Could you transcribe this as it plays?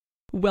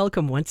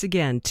Welcome once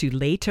again to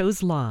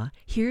Leto's Law.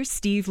 Here's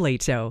Steve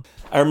Leto.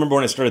 I remember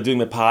when I started doing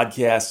my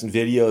podcasts and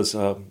videos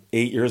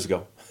 8 years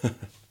ago.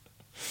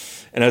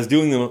 And I was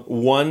doing them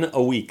one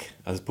a week.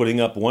 I was putting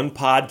up one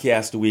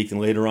podcast a week and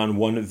later on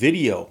one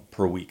video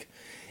per week.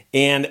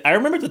 And I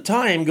remember at the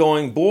time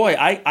going, boy,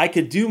 I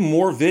could do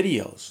more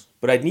videos,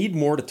 but I'd need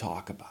more to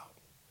talk about.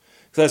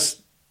 Because I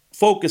was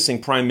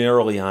focusing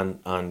primarily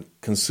on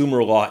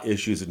consumer law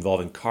issues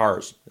involving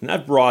cars. And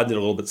I've broadened it a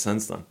little bit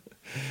since then.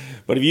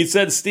 But if you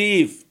said,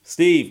 Steve,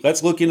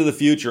 let's look into the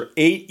future,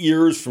 8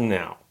 years from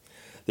now,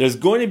 there's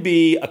going to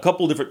be a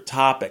couple different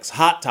topics,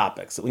 hot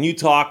topics, that when you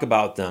talk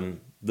about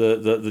them,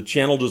 the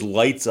channel just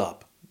lights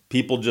up.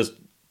 People just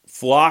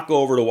flock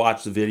over to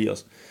watch the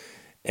videos.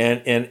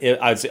 And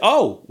I'd say,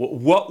 oh,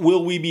 what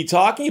will we be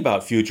talking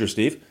about, future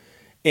Steve?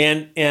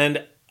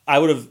 And I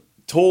would have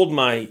told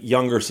my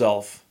younger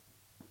self,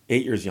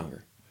 8 years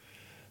younger,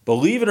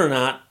 believe it or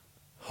not,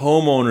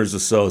 homeowners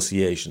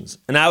associations.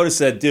 And I would have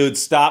said, dude,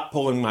 stop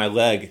pulling my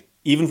leg.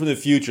 Even from the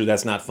future,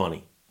 that's not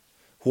funny.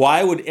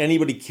 Why would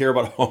anybody care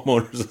about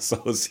homeowners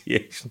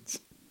associations?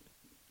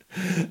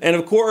 And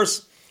of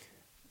course,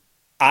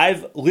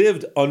 I've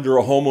lived under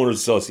a homeowners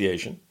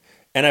association,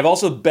 and I've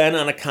also been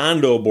on a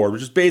condo board,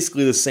 which is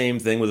basically the same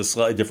thing with a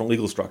slightly different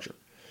legal structure.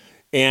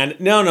 And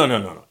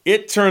no.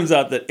 It turns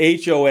out that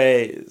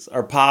HOAs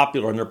are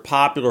popular, and they're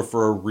popular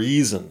for a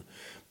reason.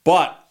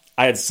 But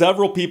I had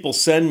several people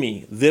send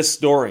me this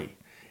story,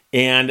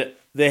 and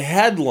the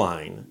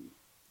headline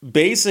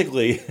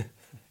basically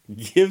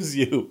gives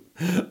you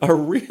a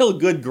real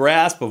good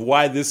grasp of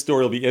why this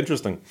story will be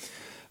interesting.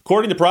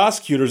 According to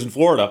prosecutors in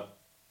Florida,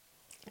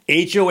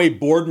 HOA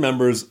board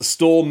members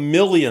stole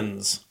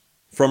millions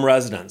from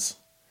residents.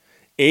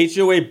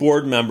 HOA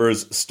board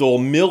members stole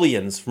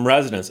millions from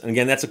residents. And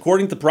again, that's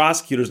according to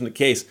prosecutors in the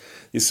case.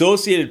 The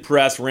Associated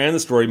Press ran the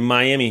story.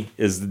 Miami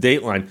is the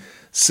dateline.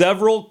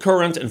 Several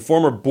current and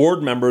former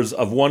board members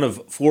of one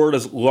of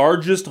Florida's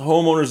largest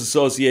homeowners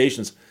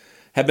associations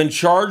have been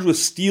charged with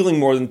stealing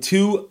more than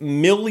 $2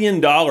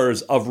 million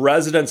of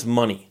residents'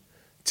 money.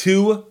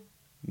 $2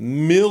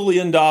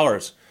 million.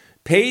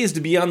 Pays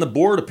to be on the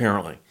board,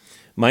 apparently.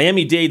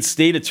 Miami-Dade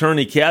State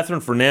Attorney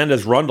Catherine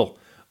Fernandez-Rundle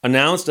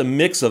announced a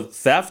mix of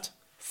theft,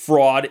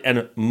 fraud,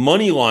 and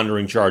money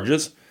laundering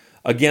charges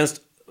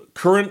against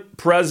current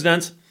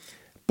president,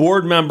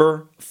 board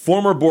member,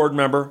 former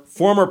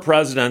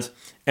president,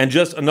 and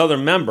just another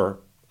member.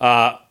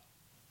 And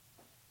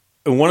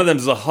one of them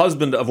is the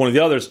husband of one of the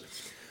others,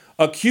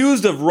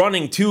 accused of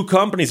running two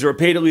companies that were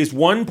paid at least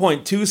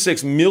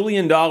 $1.26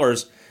 million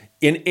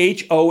in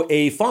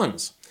HOA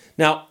funds.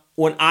 Now,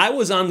 when I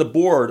was on the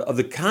board of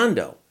the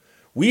condo,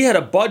 we had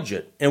a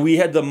budget and we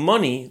had the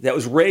money that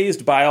was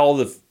raised by all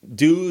the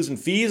dues and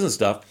fees and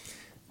stuff,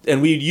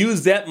 and we'd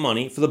use that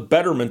money for the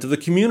betterment of the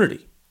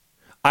community.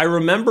 I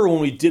remember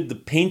when we did the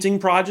painting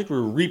project, we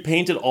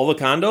repainted all the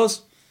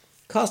condos,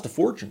 it cost a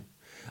fortune.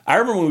 I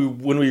remember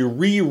when we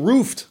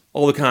re-roofed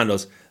all the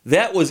condos,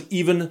 that was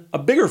even a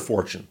bigger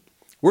fortune.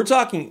 We're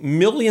talking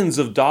millions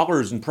of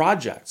dollars in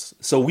projects.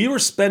 So we were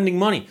spending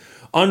money.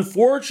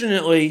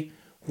 Unfortunately,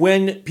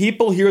 when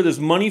people hear there's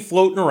money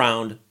floating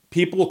around,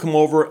 people will come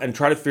over and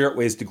try to figure out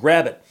ways to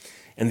grab it.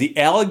 And the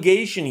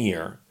allegation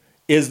here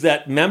is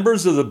that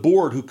members of the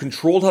board who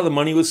controlled how the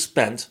money was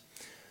spent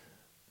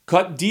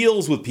cut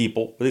deals with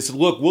people. They said,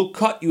 look, we'll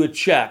cut you a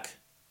check.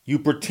 You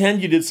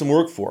pretend you did some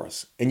work for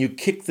us, and you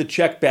kick the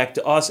check back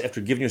to us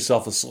after giving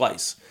yourself a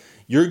slice.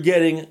 You're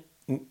getting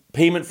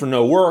payment for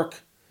no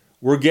work.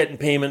 We're getting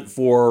payment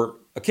for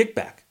a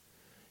kickback.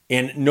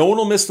 And no one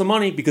will miss the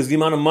money because the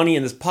amount of money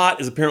in this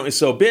pot is apparently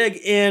so big,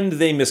 and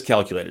they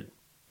miscalculated.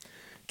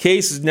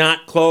 Case is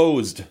not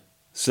closed,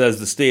 says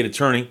the state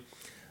attorney.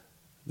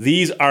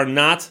 These are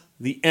not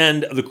the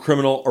end of the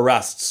criminal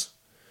arrests.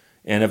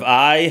 And if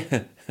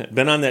I had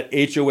been on that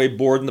HOA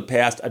board in the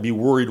past, I'd be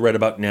worried right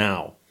about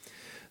now.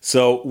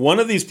 So one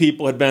of these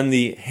people had been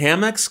the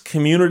Hammocks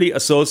Community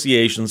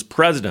Association's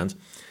president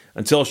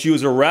until she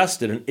was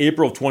arrested in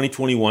April of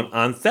 2021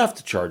 on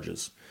theft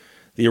charges.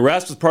 The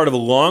arrest was part of a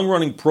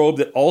long-running probe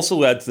that also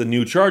led to the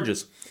new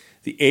charges.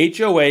 The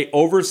HOA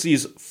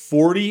oversees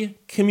 40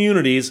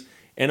 communities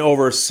and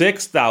over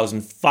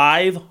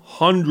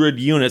 6,500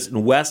 units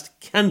in West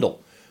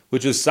Kendall,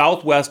 which is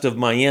southwest of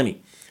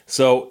Miami.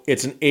 So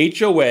it's an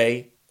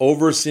HOA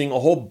overseeing a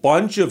whole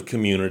bunch of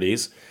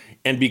communities,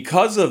 and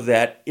because of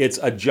that, it's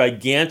a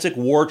gigantic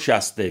war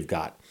chest they've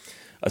got.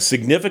 A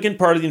significant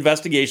part of the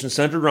investigation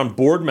centered around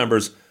board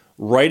members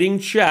writing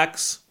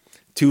checks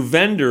to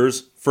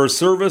vendors for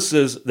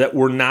services that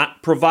were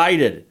not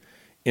provided.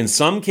 In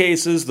some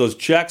cases, those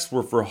checks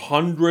were for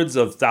hundreds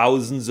of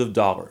thousands of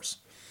dollars.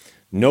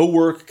 No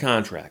work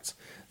contracts.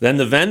 Then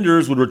the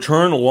vendors would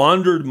return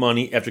laundered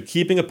money after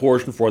keeping a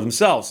portion for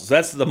themselves. So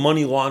that's the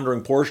money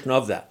laundering portion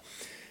of that.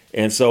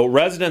 And so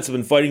residents have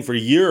been fighting for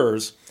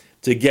years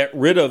to get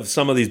rid of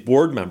some of these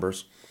board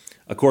members.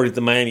 According to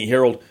the Miami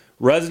Herald,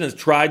 residents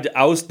tried to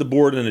oust the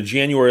board in a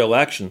January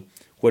election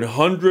when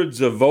hundreds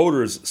of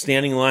voters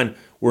standing in line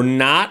were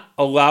not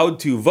allowed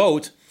to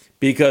vote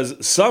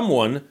because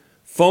someone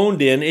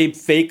phoned in a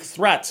fake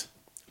threat.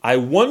 I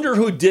wonder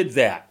who did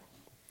that.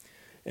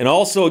 And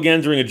also,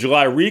 again, during a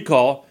July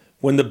recall,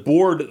 when the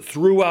board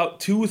threw out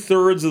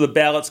 2/3 of the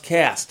ballots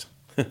cast.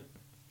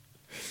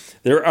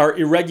 There are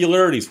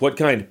irregularities. What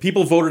kind?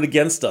 People voted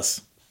against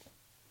us.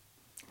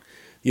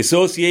 The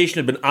association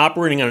had been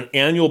operating on an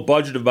annual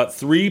budget of about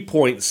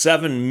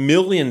 $3.7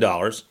 million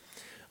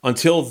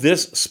until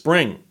this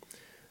spring.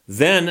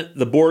 Then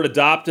the board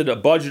adopted a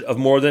budget of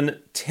more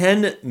than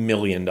 $10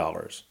 million.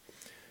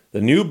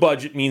 The new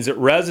budget means that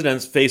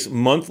residents face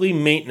monthly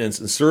maintenance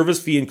and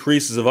service fee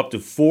increases of up to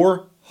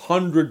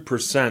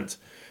 400%.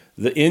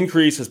 The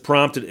increase has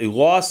prompted a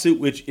lawsuit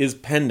which is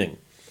pending.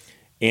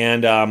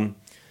 And,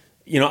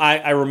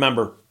 I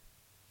remember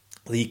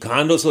the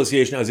condo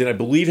association I was in, I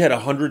believe, had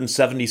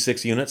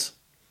 176 units,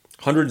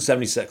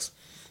 176.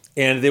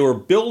 And they were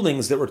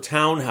buildings that were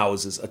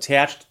townhouses,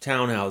 attached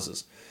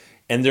townhouses.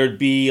 And there'd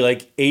be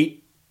like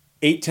eight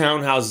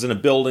townhouses in a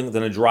building,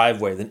 then a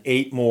driveway, then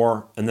 8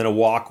 more, and then a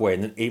walkway,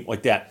 and then 8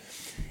 like that.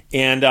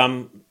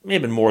 And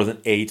maybe more than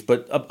 8,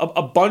 but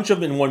a bunch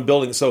of them in one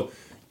building. So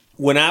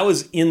when I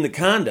was in the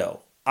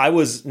condo, I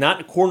was not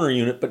in a corner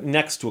unit, but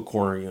next to a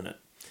corner unit.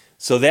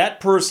 So that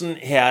person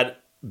had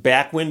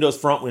back windows,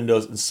 front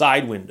windows, and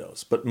side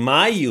windows. But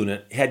my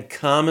unit had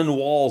common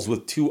walls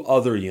with 2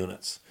 other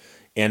units,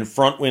 and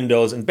front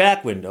windows and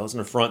back windows,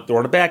 and a front door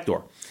and a back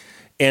door.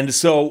 And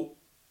so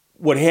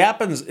what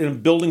happens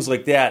in buildings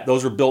like that,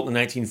 those were built in the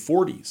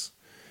 1940s,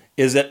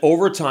 is that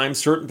over time,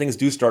 certain things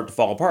do start to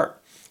fall apart.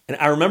 And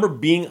I remember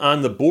being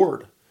on the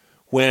board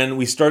when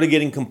we started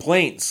getting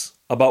complaints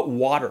about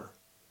water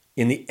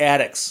in the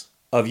attics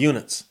of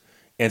units.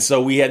 And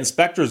so we had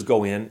inspectors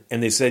go in,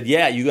 and they said,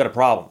 yeah, you got a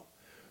problem.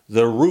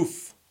 The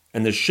roof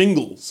and the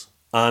shingles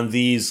on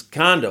these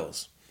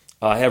condos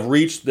have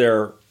reached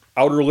their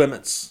outer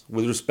limits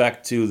with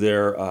respect to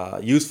their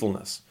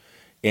usefulness.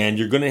 And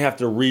you're going to have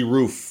to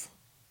re-roof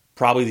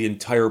probably the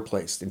entire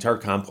place, the entire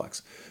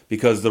complex,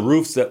 because the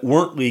roofs that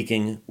weren't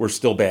leaking were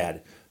still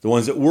bad. The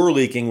ones that were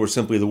leaking were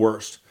simply the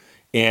worst.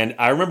 And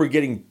I remember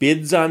getting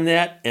bids on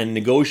that and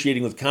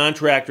negotiating with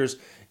contractors.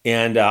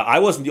 And I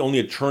wasn't the only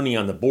attorney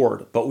on the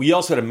board, but we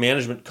also had a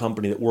management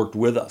company that worked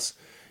with us.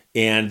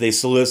 And they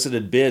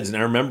solicited bids. And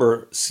I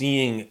remember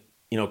seeing,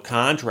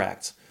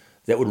 contracts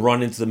that would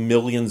run into the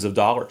millions of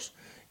dollars.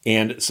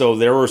 And so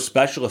there were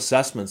special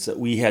assessments that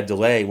we had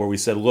delay where we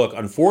said, look,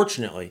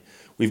 unfortunately,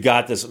 we've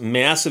got this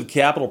massive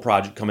capital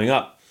project coming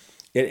up.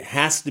 It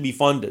has to be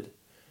funded.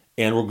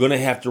 And we're going to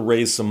have to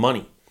raise some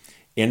money.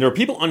 And there are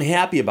people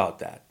unhappy about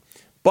that.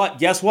 But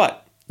guess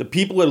what? The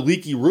people that had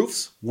leaky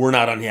roofs were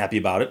not unhappy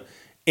about it.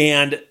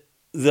 And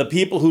the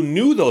people who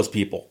knew those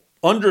people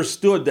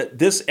understood that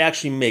this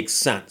actually makes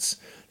sense,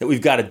 that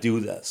we've got to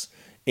do this.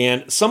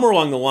 And somewhere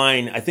along the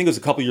line, I think it was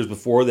a couple years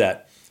before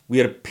that, we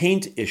had a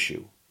paint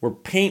issue where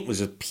paint was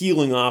just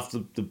peeling off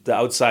the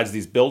outsides of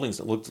these buildings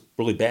that looked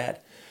really bad.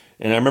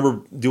 And I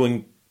remember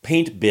doing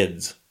paint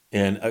bids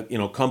and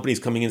companies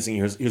coming in saying,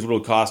 here's what it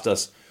would cost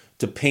us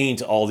to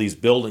paint all these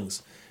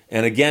buildings.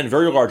 And again,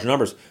 very large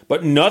numbers,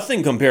 but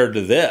nothing compared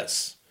to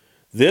this.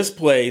 This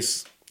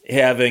place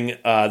having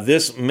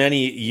this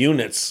many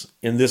units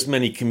in this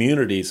many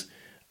communities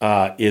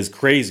is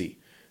crazy.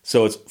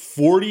 So it's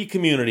 40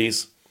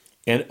 communities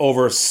and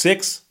over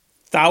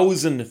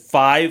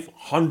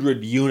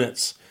 6,500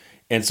 units.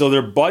 And so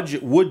their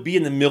budget would be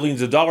in the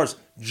millions of dollars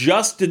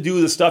just to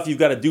do the stuff you've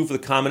got to do for the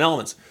common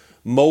elements,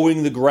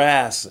 mowing the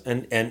grass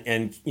and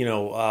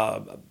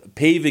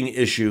paving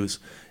issues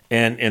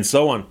and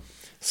so on.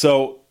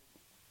 So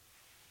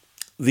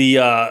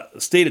the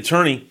state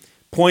attorney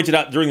pointed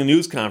out during the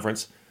news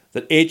conference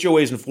that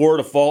HOAs in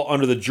Florida fall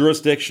under the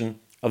jurisdiction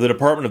of the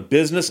Department of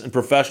Business and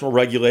Professional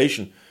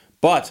Regulation,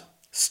 but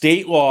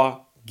state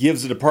law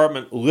gives the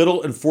department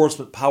little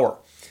enforcement power.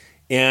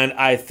 And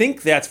I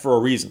think that's for a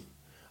reason.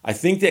 I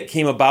think that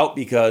came about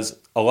because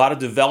a lot of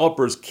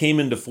developers came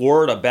into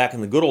Florida back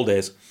in the good old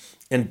days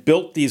and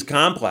built these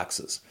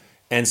complexes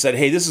and said,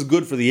 hey, this is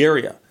good for the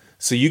area.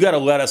 So you got to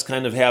let us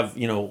kind of have,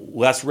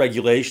 less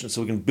regulation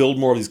so we can build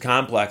more of these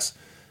complexes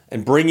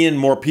and bring in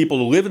more people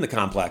to live in the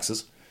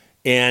complexes.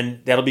 And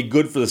that'll be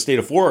good for the state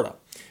of Florida.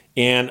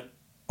 And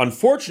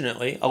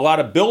unfortunately, a lot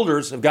of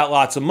builders have got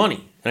lots of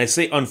money. And I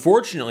say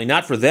unfortunately,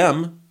 not for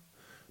them,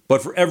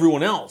 but for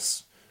everyone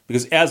else.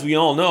 Because as we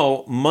all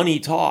know, money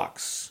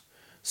talks.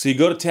 So you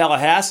go to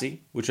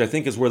Tallahassee, which I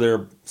think is where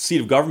their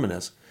seat of government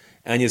is,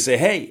 and you say,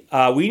 hey,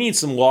 we need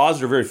some laws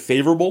that are very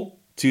favorable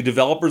to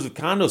developers of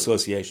condo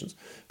associations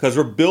because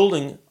we're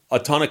building a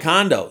ton of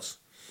condos.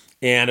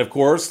 And of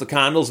course, the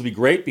condos will be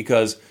great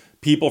because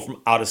people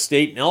from out of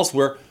state and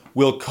elsewhere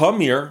will come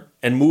here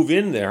and move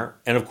in there.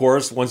 And of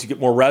course, once you get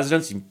more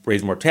residents, you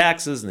raise more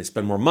taxes and they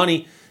spend more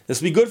money.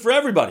 This will be good for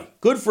everybody.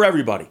 Good for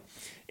everybody.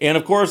 And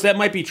of course, that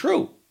might be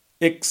true,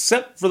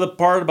 except for the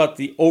part about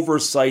the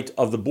oversight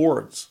of the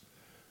boards,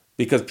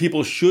 because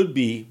people should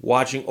be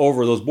watching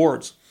over those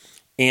boards.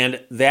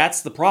 And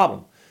that's the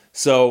problem.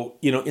 So,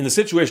 in the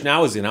situation I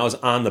was in, I was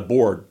on the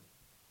board.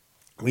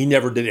 We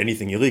never did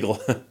anything illegal.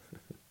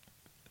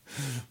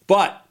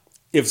 But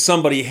if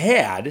somebody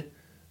had,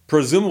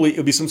 presumably it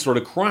would be some sort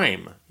of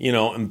crime,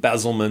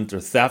 embezzlement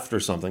or theft or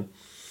something.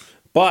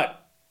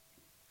 But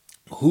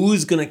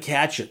who's going to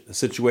catch it in a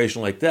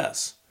situation like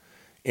this?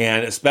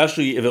 And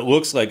especially if it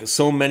looks like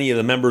so many of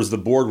the members of the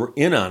board were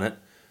in on it,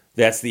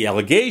 that's the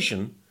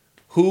allegation,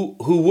 who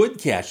would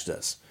catch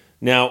this?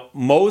 Now,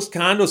 most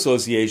condo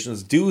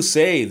associations do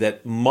say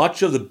that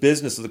much of the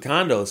business of the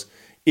condos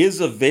is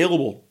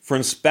available for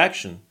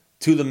inspection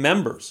to the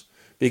members.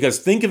 Because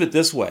think of it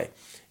this way.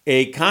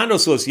 A condo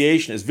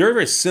association is very,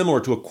 very similar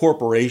to a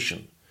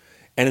corporation.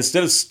 And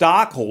instead of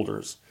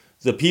stockholders,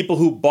 the people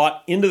who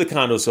bought into the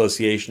condo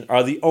association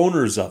are the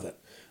owners of it.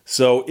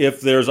 So if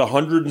there's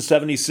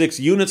 176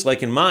 units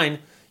like in mine,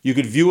 you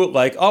could view it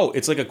like,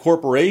 it's like a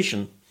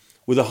corporation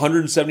with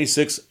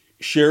 176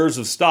 shares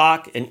of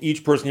stock, and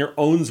each person here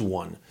owns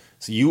one.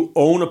 So you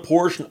own a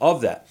portion of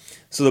that.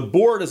 So the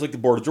board is like the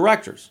board of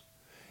directors.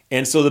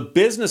 And so the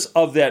business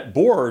of that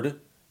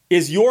board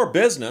is your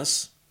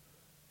business.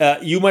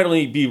 You might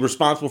only be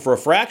responsible for a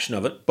fraction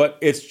of it, but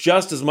it's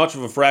just as much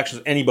of a fraction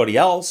as anybody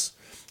else.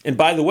 And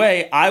by the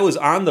way, I was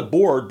on the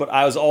board, but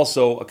I was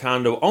also a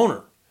condo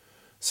owner.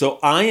 So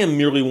I am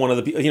merely one of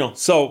the people,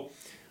 so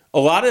a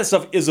lot of that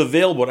stuff is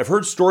available. And I've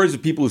heard stories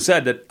of people who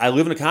said that I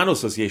live in a condo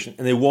association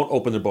and they won't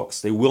open their books.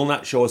 They will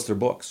not show us their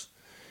books.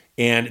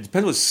 And it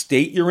depends what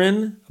state you're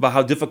in about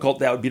how difficult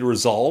that would be to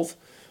resolve.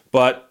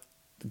 But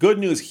the good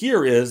news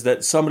here is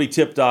that somebody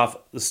tipped off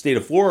the state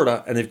of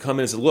Florida and they've come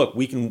in and said, look,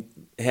 we can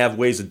have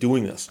ways of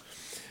doing this.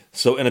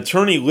 So an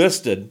attorney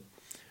listed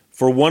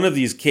for one of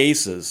these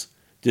cases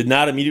did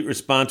not immediately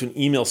respond to an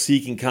email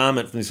seeking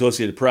comment from the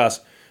Associated Press.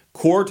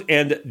 Court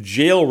and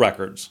jail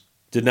records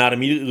did not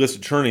immediately list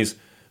attorneys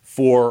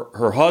for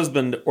her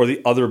husband or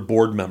the other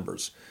board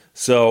members.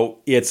 So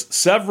it's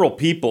several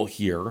people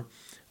here,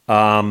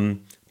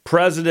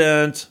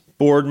 president,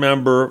 board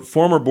member,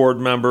 former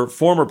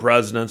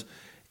president,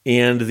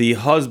 and the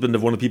husband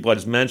of one of the people I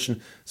just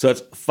mentioned. So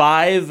it's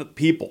 5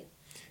 people.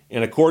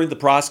 And according to the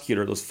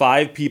prosecutor, those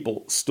 5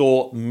 people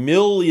stole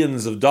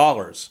millions of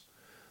dollars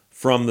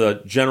from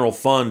the general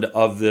fund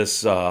of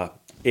this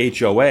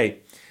HOA.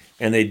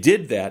 And they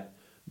did that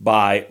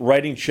by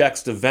writing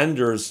checks to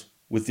vendors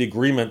with the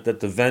agreement that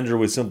the vendor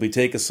would simply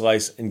take a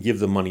slice and give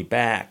the money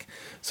back.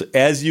 So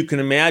as you can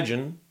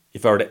imagine,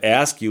 if I were to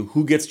ask you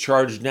who gets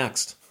charged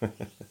next,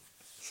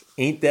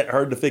 ain't that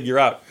hard to figure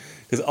out,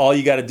 because all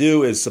you got to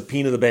do is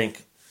subpoena the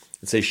bank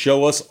and say,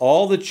 show us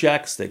all the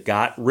checks that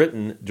got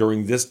written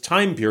during this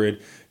time period,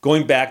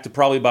 going back to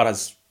probably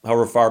about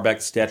however far back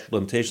the statute of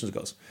limitations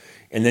goes.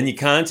 And then you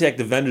contact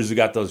the vendors who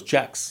got those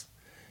checks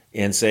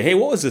and say, hey,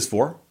 what was this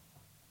for?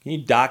 Can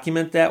you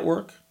document that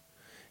work?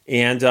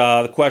 And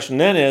the question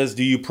then is,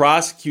 do you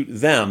prosecute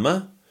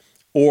them,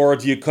 or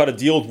do you cut a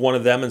deal with one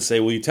of them and say,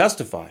 will you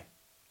testify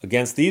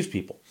against these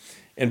people?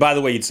 And by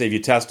the way, you'd say if you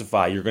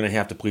testify, you're going to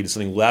have to plead to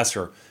something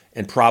lesser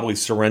and probably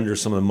surrender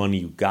some of the money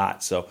you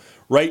got. So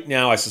right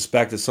now, I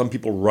suspect that some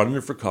people running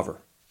for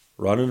cover.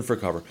 So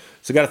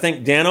I got to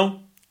thank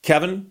Dano,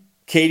 Kevin,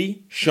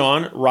 Katie,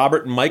 Sean,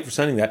 Robert, and Mike for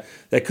sending that.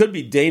 That could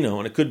be Dano,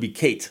 and it could be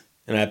Kate.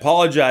 And I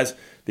apologize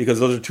because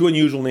those are 2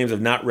 unusual names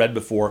I've not read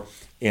before,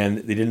 and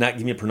they did not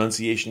give me a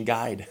pronunciation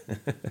guide.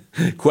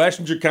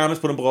 Questions or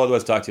comments, put them below.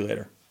 Otherwise, talk to you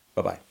later.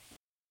 Bye-bye.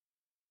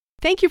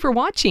 Thank you for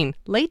watching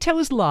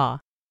Lehto's Law.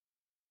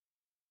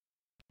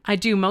 I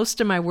do most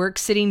of my work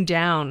sitting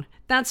down.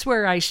 That's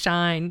where I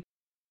shine.